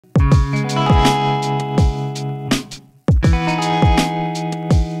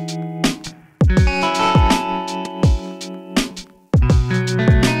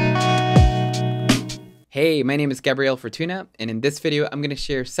my name is Gabriel Fortuna, and in this video I'm going to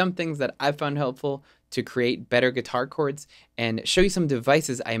share some things that I've found helpful to create better guitar chords and show you some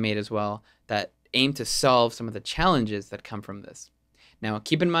devices I made as well that aim to solve some of the challenges that come from this. Now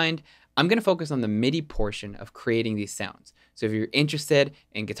keep in mind, I'm going to focus on the MIDI portion of creating these sounds. So if you're interested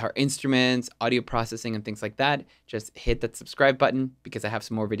in guitar instruments, audio processing, and things like that, just hit that subscribe button because I have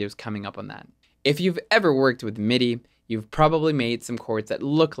some more videos coming up on that. If you've ever worked with MIDI, you've probably made some chords that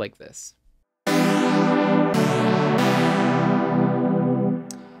look like this.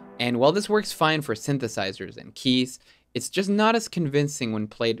 And while this works fine for synthesizers and keys, it's just not as convincing when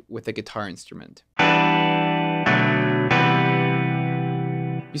played with a guitar instrument.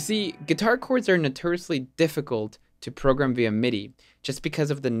 You see, guitar chords are notoriously difficult to program via MIDI just because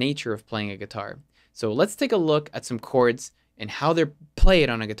of the nature of playing a guitar. So let's take a look at some chords and how they're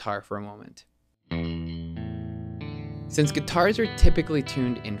played on a guitar for a moment. Since guitars are typically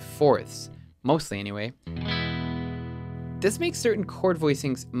tuned in fourths, mostly anyway, this makes certain chord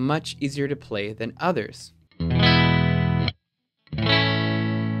voicings much easier to play than others.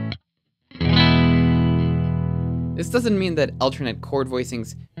 This doesn't mean that alternate chord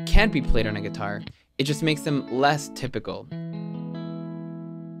voicings can't be played on a guitar, it just makes them less typical.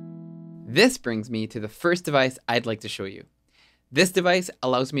 This brings me to the first device I'd like to show you. This device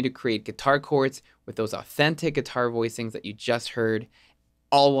allows me to create guitar chords with those authentic guitar voicings that you just heard,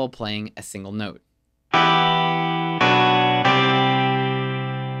 all while playing a single note.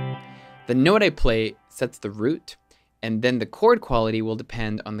 The note I play sets the root, and then the chord quality will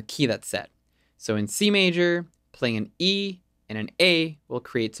depend on the key that's set. So in C major, playing an E and an A will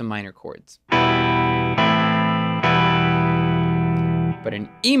create some minor chords. But in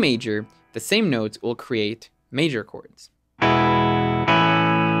E major, the same notes will create major chords.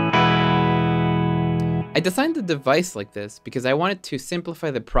 I designed the device like this because I wanted to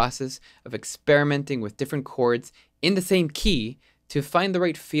simplify the process of experimenting with different chords in the same key to find the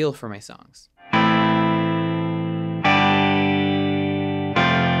right feel for my songs.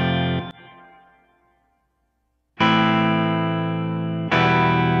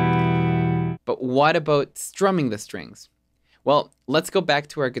 But what about strumming the strings? Well, let's go back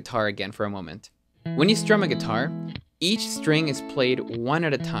to our guitar again for a moment. When you strum a guitar, each string is played one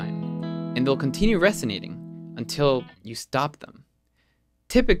at a time, and they'll continue resonating until you stop them.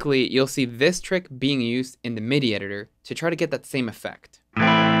 Typically, you'll see this trick being used in the MIDI editor to try to get that same effect.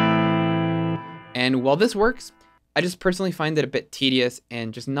 And while this works, I just personally find it a bit tedious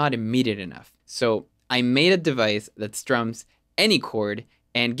and just not immediate enough. So I made a device that strums any chord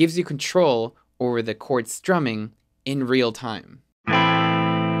and gives you control over the chord strumming in real time.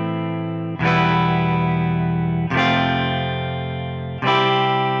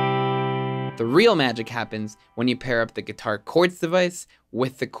 The real magic happens when you pair up the guitar chords device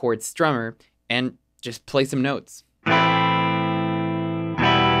with the chord strummer and just play some notes.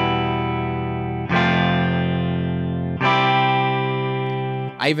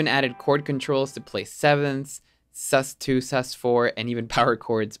 I even added chord controls to play sevenths, sus2, sus4, and even power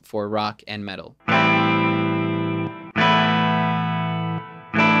chords for rock and metal.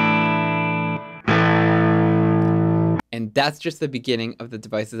 And that's just the beginning of the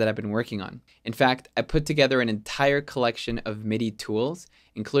devices that I've been working on. In fact, I put together an entire collection of MIDI tools,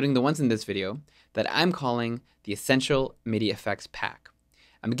 including the ones in this video, that I'm calling the Essential MIDI Effects Pack.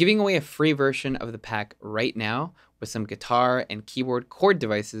 I'm giving away a free version of the pack right now with some guitar and keyboard chord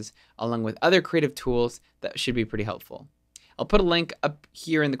devices, along with other creative tools that should be pretty helpful. I'll put a link up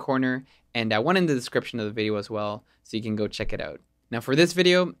here in the corner and one in the description of the video as well, so you can go check it out. Now for this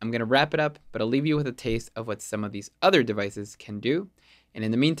video, I'm going to wrap it up, but I'll leave you with a taste of what some of these other devices can do. And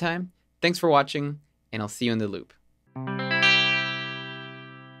in the meantime, thanks for watching, and I'll see you in the loop.